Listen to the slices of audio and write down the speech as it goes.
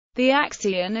The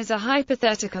axion is a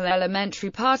hypothetical elementary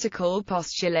particle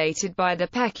postulated by the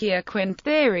Peccei-Quinn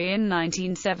theory in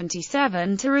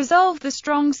 1977 to resolve the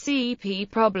strong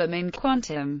CP problem in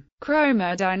quantum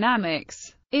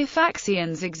chromodynamics. If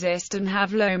axions exist and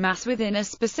have low mass within a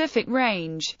specific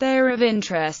range, they are of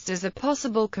interest as a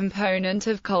possible component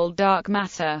of cold dark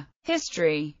matter.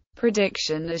 History.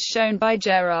 Prediction as shown by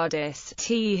Gerardus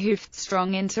T. Hooft.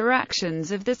 Strong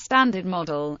interactions of the Standard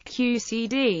Model,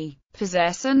 QCD,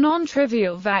 possess a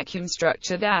non-trivial vacuum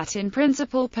structure that in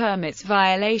principle permits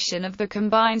violation of the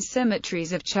combined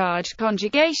symmetries of charge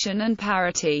conjugation and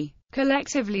parity,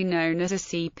 collectively known as a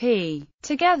CP,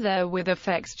 together with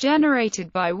effects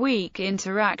generated by weak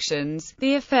interactions.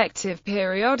 The effective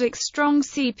periodic strong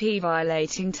CP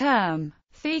violating term,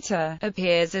 theta,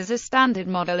 appears as a Standard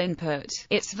Model input.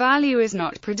 Its value is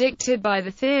not predicted by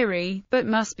the theory, but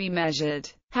must be measured.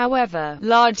 However,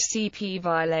 large CP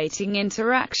violating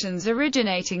interactions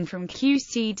originating from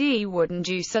QCD would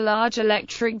induce a large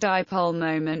electric dipole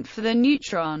moment for the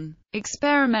neutron.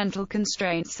 Experimental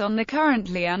constraints on the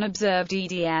currently unobserved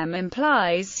EDM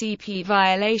implies CP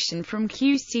violation from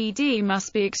QCD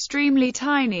must be extremely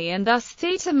tiny, and thus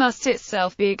theta must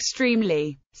itself be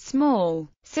extremely small.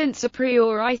 Since a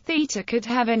priori theta could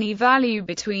have any value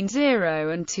between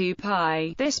 0 and 2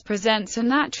 pi, this presents a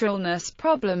naturalness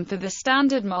problem for the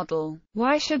Standard Model.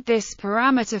 Why should this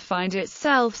parameter find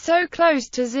itself so close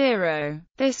to 0?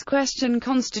 This question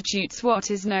constitutes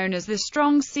what is known as the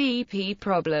strong CP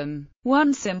problem.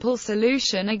 One simple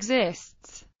solution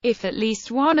exists. If at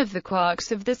least one of the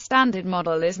quarks of the Standard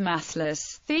Model is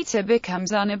massless, theta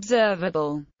becomes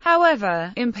unobservable.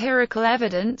 However, empirical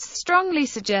evidence strongly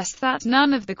suggests that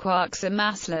none of the quarks are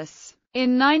massless.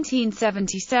 In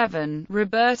 1977,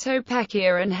 Roberto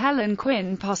Peccei and Helen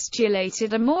Quinn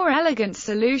postulated a more elegant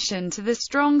solution to the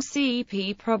strong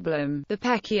CP problem, the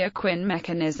Peccei-Quinn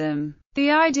mechanism.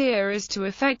 The idea is to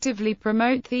effectively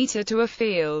promote theta to a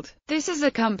field. This is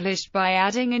accomplished by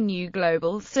adding a new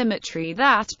global symmetry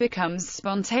that becomes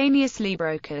spontaneously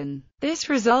broken. This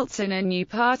results in a new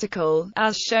particle,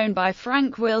 as shown by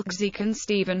Frank Wilczek and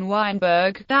Steven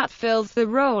Weinberg, that fills the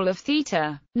role of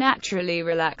theta, naturally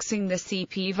relaxing the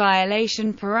CP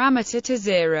violation parameter to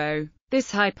 0.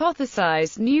 This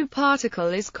hypothesized new particle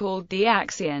is called the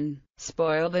axion.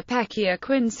 Spoil the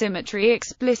Peccei-Quinn symmetry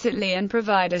explicitly and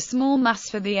provide a small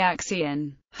mass for the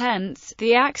axion. Hence,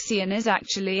 the axion is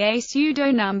actually a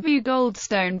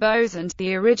pseudo-Nambu-Goldstone boson.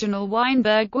 The original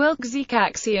Weinberg-Wilczek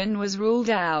axion was ruled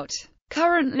out.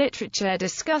 Current literature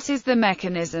discusses the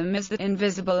mechanism as the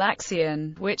invisible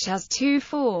axion, which has two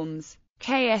forms,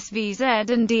 KSVZ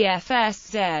and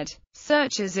DFSZ.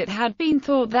 As it had been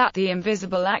thought that the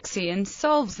invisible axion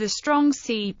solves the strong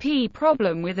CP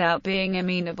problem without being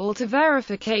amenable to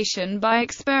verification by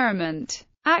experiment.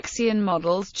 Axion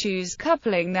models choose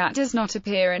coupling that does not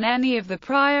appear in any of the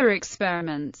prior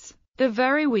experiments. The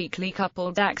very weakly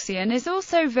coupled axion is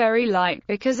also very light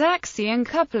because axion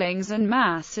couplings and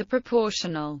mass are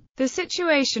proportional. The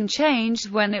situation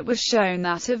changed when it was shown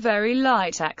that a very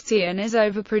light axion is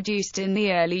overproduced in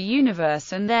the early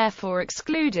universe and therefore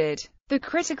excluded. The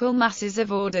critical mass is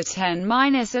of order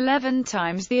 10⁻11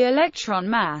 times the electron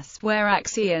mass, where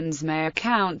axions may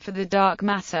account for the dark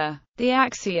matter. The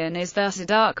axion is thus a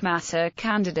dark matter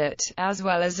candidate, as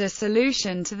well as a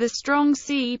solution to the strong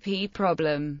CP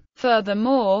problem.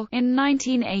 Furthermore, in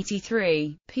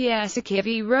 1983,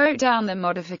 Peccei wrote down the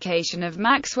modification of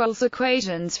Maxwell's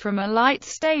equations from a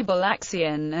light-stable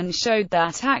axion and showed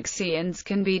that axions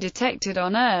can be detected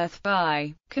on Earth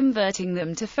by converting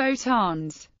them to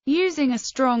photons. Using a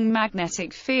strong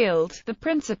magnetic field, the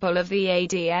principle of the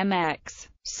ADMX,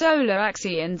 solar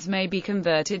axions may be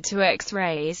converted to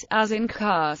X-rays, as in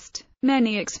CAST.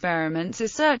 Many experiments are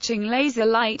searching laser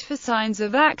light for signs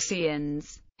of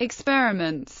axions.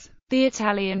 Experiments. The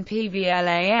Italian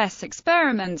PVLAS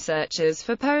experiment searches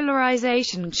for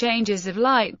polarization changes of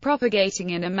light propagating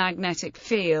in a magnetic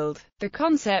field. The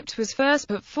concept was first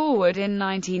put forward in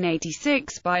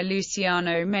 1986 by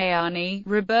Luciano Maiani,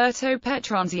 Roberto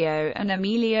Petronzio, and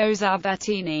Emilio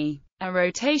Zavattini. A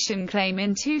rotation claim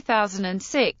in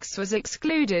 2006 was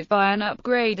excluded by an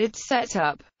upgraded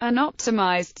setup. An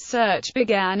optimized search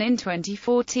began in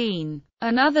 2014.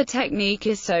 Another technique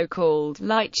is so-called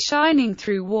light shining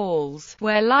through walls,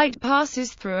 where light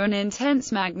passes through an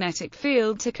intense magnetic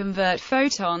field to convert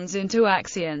photons into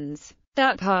axions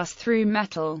that pass through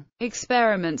metal.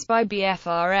 Experiments by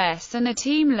BFRS and a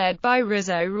team led by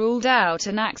Rizzo ruled out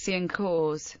an axion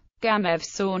cause. Gamev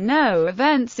saw no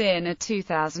events in a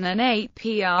 2008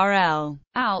 PRL.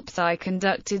 Alpes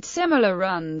conducted similar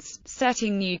runs,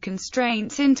 setting new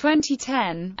constraints in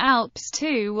 2010. Alpes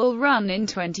 2 will run in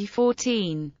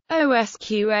 2014.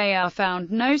 OSQAR found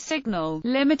no signal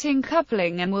limiting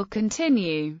coupling and will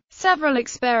continue. Several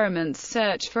experiments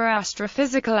search for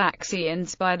astrophysical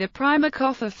axions by the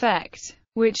Primakov effect,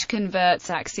 which converts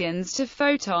axions to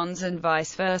photons and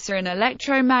vice versa in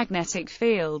electromagnetic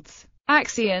fields.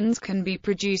 Axions can be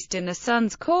produced in the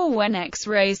Sun's core when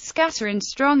X-rays scatter in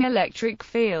strong electric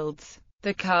fields.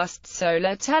 The CAST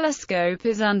Solar Telescope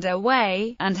is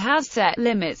underway, and has set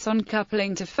limits on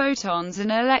coupling to photons and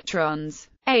electrons.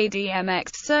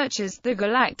 ADMX searches the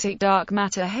galactic dark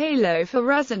matter halo for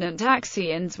resonant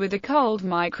axions with a cold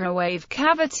microwave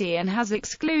cavity and has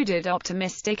excluded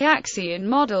optimistic axion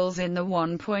models in the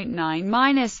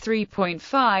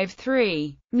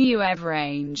 1.9–3.53 μeV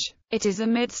range. It is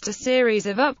amidst a series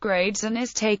of upgrades and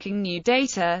is taking new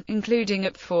data, including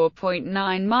at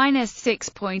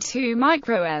 4.9–6.2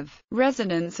 microeV.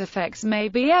 Resonance effects may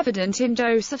be evident in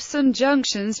Josephson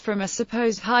junctions from a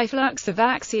supposed high flux of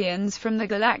axions from the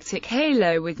galactic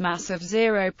halo with mass of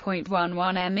 0.11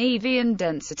 MeV and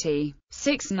density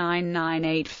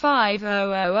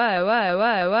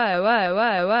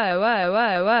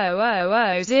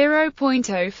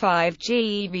 0.05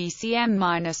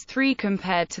 GeV-cm-3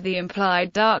 compared to the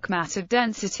implied dark matter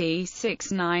density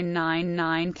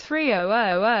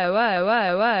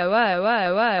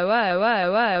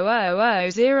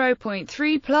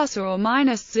 0.3 plus or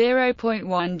minus 0.1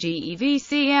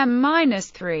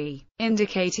 GeV-cm-3,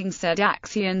 indicating said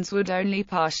axions would only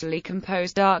partially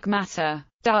compose dark matter.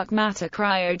 Dark matter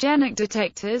cryogenic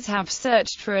detectors have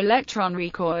searched for electron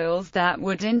recoils that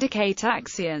would indicate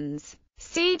axions.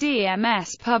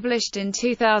 CDMS published in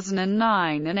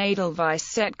 2009 and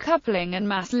Edelweiss set coupling and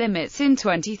mass limits in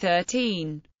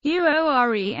 2013.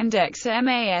 UORE and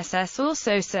XMASS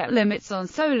also set limits on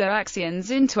solar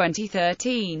axions in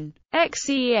 2013.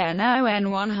 XENON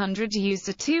 100 used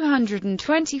a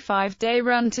 225-day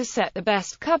run to set the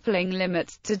best coupling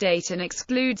limits to date and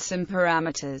exclude some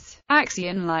parameters.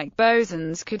 Axion-like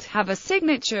bosons could have a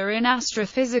signature in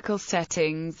astrophysical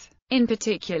settings. In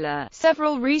particular,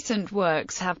 several recent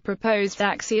works have proposed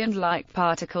axion-like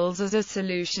particles as a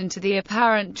solution to the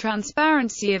apparent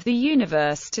transparency of the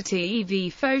universe to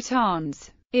TeV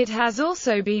photons. It has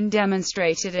also been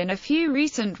demonstrated in a few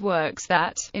recent works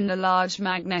that, in the large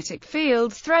magnetic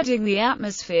fields threading the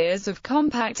atmospheres of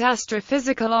compact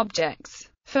astrophysical objects,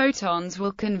 photons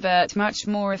will convert much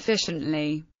more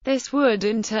efficiently. This would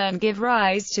in turn give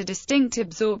rise to distinct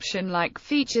absorption-like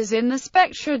features in the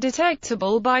spectra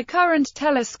detectable by current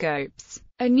telescopes.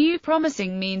 A new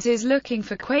promising means is looking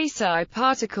for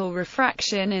quasi-particle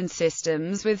refraction in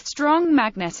systems with strong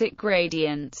magnetic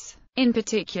gradients. In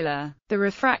particular, the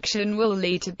refraction will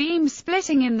lead to beam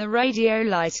splitting in the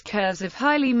radio-light curves of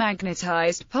highly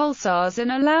magnetized pulsars and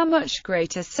allow much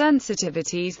greater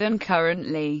sensitivities than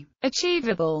currently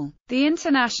achievable. The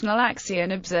International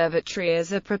Axion Observatory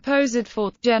is a proposed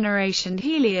fourth-generation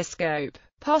helioscope.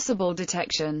 Possible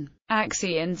detection.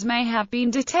 Axions may have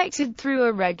been detected through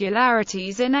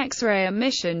irregularities in X-ray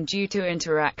emission due to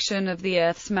interaction of the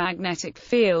Earth's magnetic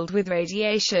field with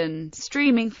radiation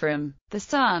streaming from the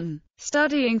Sun.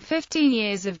 Studying 15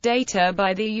 years of data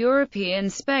by the European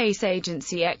Space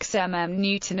Agency XMM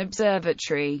Newton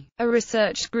Observatory, a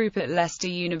research group at Leicester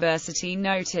University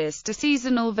noticed a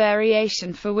seasonal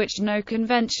variation for which no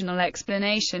conventional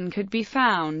explanation could be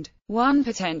found. One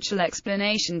potential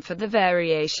explanation for the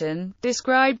variation,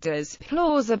 described as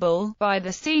plausible by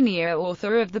the senior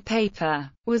author of the paper,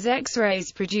 was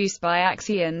X-rays produced by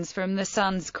axions from the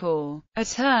Sun's core. A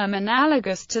term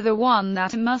analogous to the one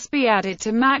that must be added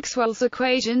to Maxwell's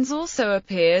equations also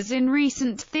appears in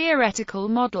recent theoretical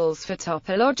models for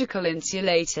topological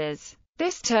insulators.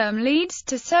 This term leads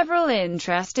to several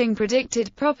interesting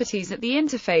predicted properties at the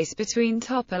interface between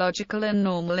topological and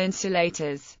normal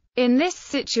insulators. In this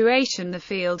situation, the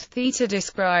field theta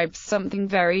describes something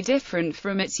very different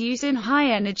from its use in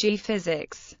high-energy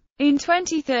physics. In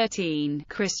 2013,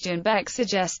 Christian Beck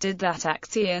suggested that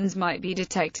axions might be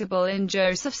detectable in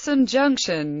Josephson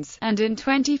junctions, and in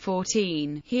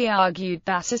 2014, he argued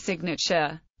that a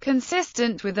signature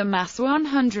consistent with a mass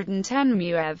 110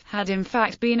 μeV had in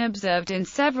fact been observed in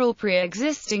several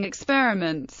pre-existing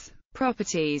experiments.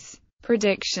 Properties.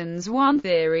 predictions. One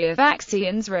theory of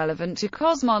axions relevant to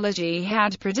cosmology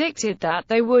had predicted that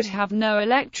they would have no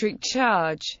electric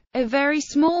charge, a very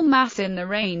small mass in the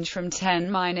range from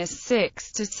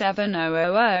 10⁻⁶ to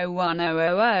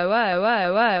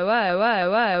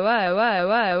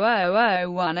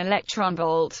 700100000000000000001 electron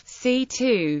volt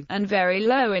 (C2), and very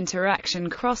low interaction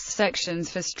cross-sections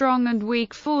for strong and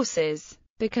weak forces.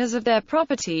 Because of their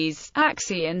properties,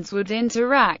 axions would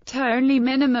interact only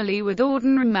minimally with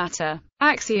ordinary matter.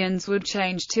 Axions would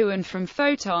change to and from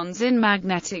photons in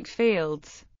magnetic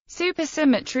fields.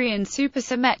 Supersymmetry. In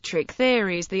supersymmetric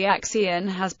theories, the axion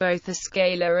has both a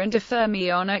scalar and a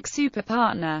fermionic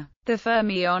superpartner. The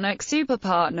fermionic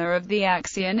superpartner of the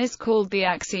axion is called the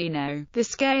axino. The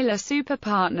scalar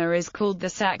superpartner is called the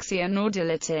saxion or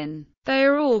dilaton. They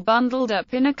are all bundled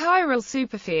up in a chiral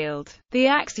superfield. The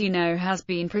axino has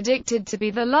been predicted to be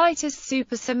the lightest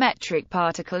supersymmetric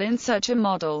particle in such a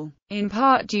model. In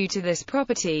part due to this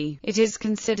property, it is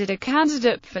considered a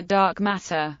candidate for dark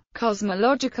matter.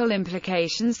 Cosmological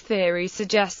implications theory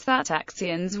suggests that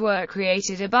axions were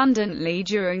created abundantly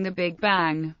during the Big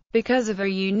Bang, because of a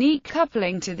unique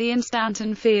coupling to the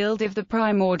instanton field of the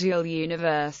primordial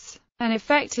universe. An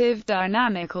effective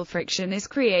dynamical friction is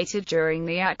created during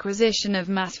the acquisition of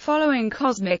mass following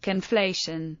cosmic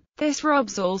inflation. This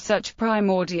robs all such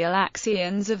primordial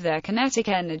axions of their kinetic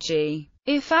energy,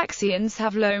 if axions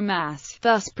have low mass,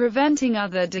 thus preventing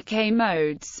other decay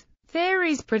modes.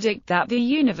 Theories predict that the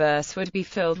universe would be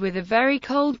filled with a very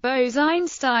cold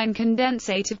Bose-Einstein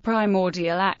condensate of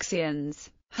primordial axions.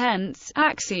 Hence,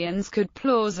 axions could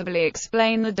plausibly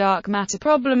explain the dark matter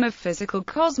problem of physical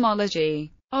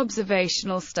cosmology.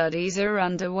 Observational studies are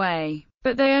underway,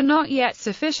 but they are not yet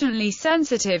sufficiently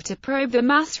sensitive to probe the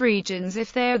mass regions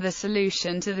if they are the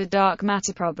solution to the dark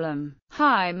matter problem.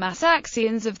 High-mass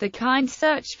axions of the kind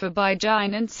searched for by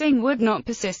Jine and Singh would not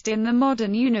persist in the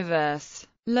modern universe.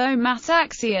 Low-mass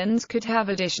axions could have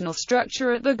additional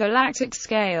structure at the galactic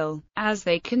scale. As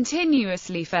they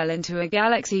continuously fell into a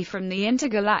galaxy from the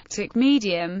intergalactic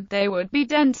medium, they would be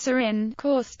denser in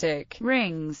caustic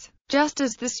rings. Just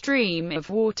as the stream of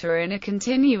water in a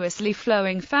continuously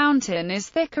flowing fountain is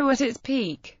thicker at its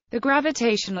peak, the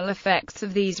gravitational effects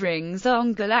of these rings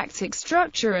on galactic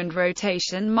structure and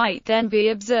rotation might then be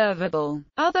observable.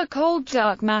 Other cold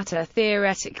dark matter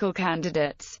theoretical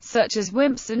candidates, such as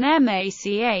WIMPs and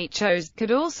MACHOs,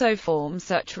 could also form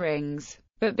such rings.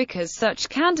 But because such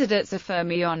candidates are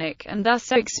fermionic and thus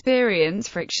experience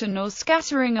friction or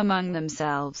scattering among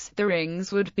themselves, the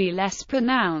rings would be less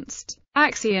pronounced.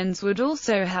 Axions would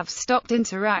also have stopped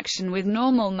interaction with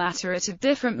normal matter at a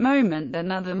different moment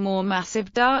than other more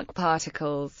massive dark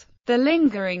particles. The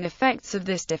lingering effects of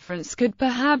this difference could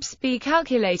perhaps be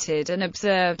calculated and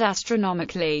observed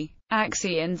astronomically.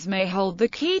 Axions may hold the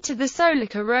key to the solar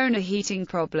corona heating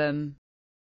problem.